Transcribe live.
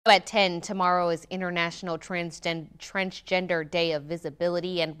At 10, tomorrow is International Transgender Day of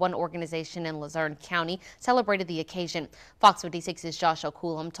Visibility, and one organization in Luzerne County celebrated the occasion. Fox 56's Josh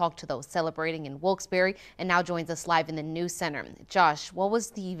O'Coolum talked to those celebrating in Wilkes-Barre and now joins us live in the News Center. Josh, what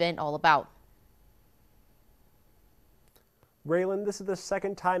was the event all about? Raylan, this is the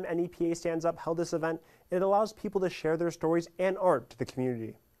second time NEPA Stands Up held this event. It allows people to share their stories and art to the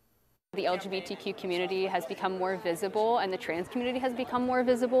community. The LGBTQ community has become more visible and the trans community has become more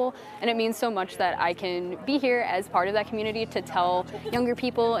visible, and it means so much that I can be here as part of that community to tell younger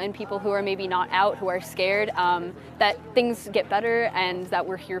people and people who are maybe not out, who are scared, that things get better and that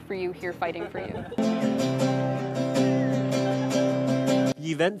we're here for you, here fighting for you.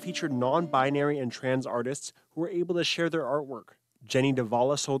 The event featured non-binary and trans artists who were able to share their artwork. Jenny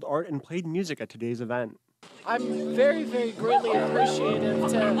Davala sold art and played music at today's event. I'm very, very greatly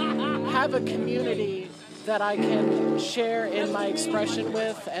appreciative to have a community that I can share in my expression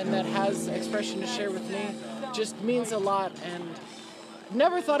with and that has expression to share with me. Just means a lot, and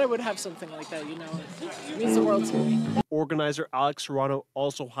never thought I would have something like that, you know. It means the world to me. Organizer Alex Serrano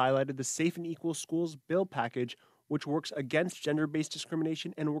also highlighted the Safe and Equal Schools bill package, which works against gender-based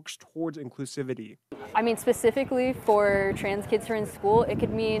discrimination and works towards inclusivity. I mean, specifically for trans kids who are in school, it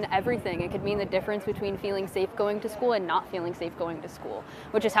could mean everything. It could mean the difference between feeling safe going to school and not feeling safe going to school,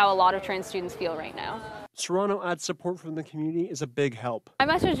 which is how a lot of trans students feel right now. Serrano adds support from the community is a big help. My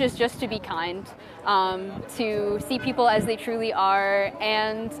message is just to be kind, to see people as they truly are,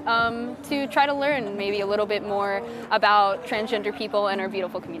 and to try to learn maybe a little bit more about transgender people and our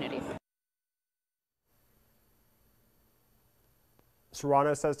beautiful community.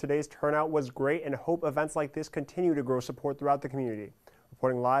 Serrano says today's turnout was great and hope events like this continue to grow support throughout the community.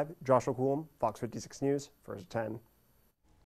 Reporting live, Josh O'Coolum, Fox 56 News, First at 10.